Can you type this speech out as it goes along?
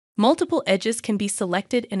Multiple edges can be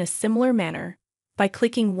selected in a similar manner by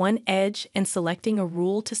clicking one edge and selecting a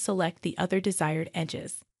rule to select the other desired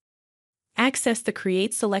edges. Access the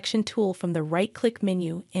Create Selection tool from the right-click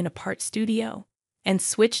menu in Apart Studio and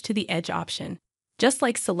switch to the Edge option. Just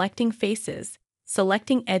like selecting faces,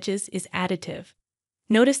 selecting edges is additive.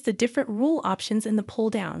 Notice the different rule options in the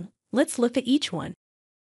pull-down. Let's look at each one.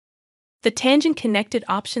 The Tangent Connected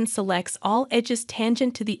option selects all edges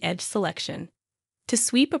tangent to the edge selection. To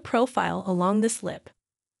sweep a profile along this lip,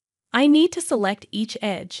 I need to select each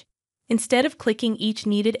edge. Instead of clicking each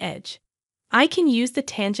needed edge, I can use the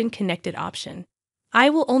Tangent Connected option. I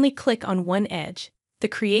will only click on one edge. The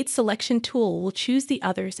Create Selection tool will choose the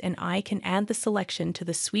others, and I can add the selection to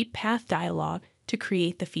the Sweep Path dialog to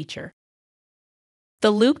create the feature.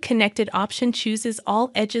 The Loop Connected option chooses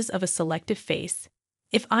all edges of a selected face.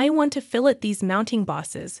 If I want to fillet these mounting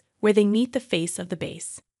bosses where they meet the face of the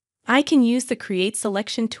base, I can use the Create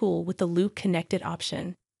Selection tool with the Loop Connected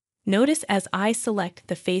option. Notice as I select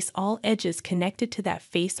the face, all edges connected to that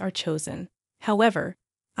face are chosen. However,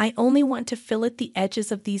 I only want to fillet the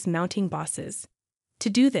edges of these mounting bosses.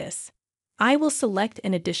 To do this, I will select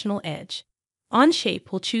an additional edge.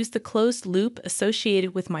 Onshape will choose the closed loop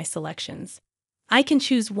associated with my selections. I can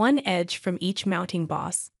choose one edge from each mounting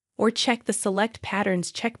boss, or check the Select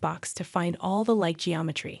Patterns checkbox to find all the like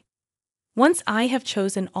geometry. Once I have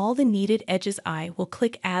chosen all the needed edges, I will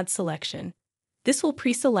click Add Selection. This will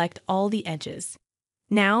pre-select all the edges.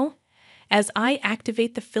 Now, as I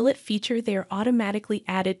activate the fillet feature, they are automatically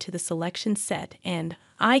added to the selection set, and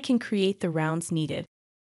I can create the rounds needed.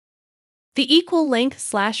 The Equal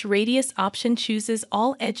Length/Radius option chooses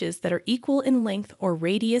all edges that are equal in length or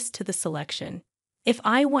radius to the selection. If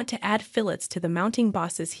I want to add fillets to the mounting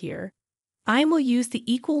bosses here, I will use the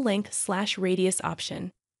Equal Length/Radius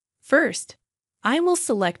option. First, I will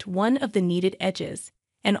select one of the needed edges,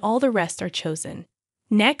 and all the rest are chosen.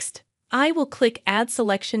 Next, I will click Add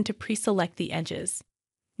Selection to pre-select the edges.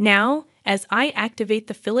 Now, as I activate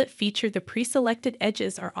the fillet feature, the pre-selected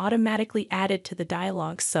edges are automatically added to the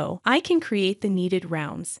dialog so I can create the needed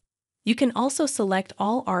rounds. You can also select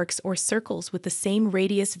all arcs or circles with the same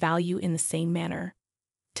radius value in the same manner.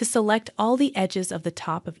 To select all the edges of the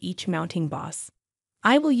top of each mounting boss,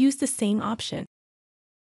 I will use the same option.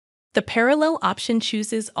 The Parallel option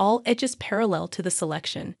chooses all edges parallel to the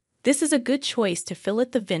selection. This is a good choice to fillet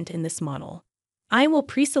the vent in this model. I will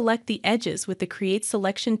pre-select the edges with the Create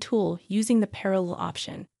Selection tool using the Parallel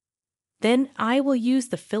option. Then I will use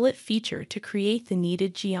the fillet feature to create the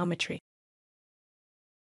needed geometry.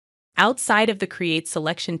 Outside of the Create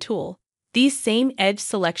Selection tool, these same edge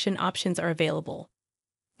selection options are available.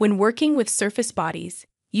 When working with surface bodies,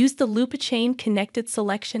 use the Loop Chain Connected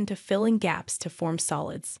selection to fill in gaps to form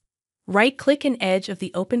solids. Right-click an edge of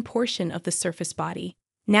the open portion of the surface body,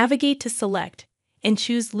 navigate to Select, and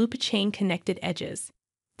choose Loop Chain Connected Edges.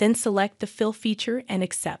 Then select the Fill feature and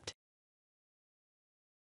accept.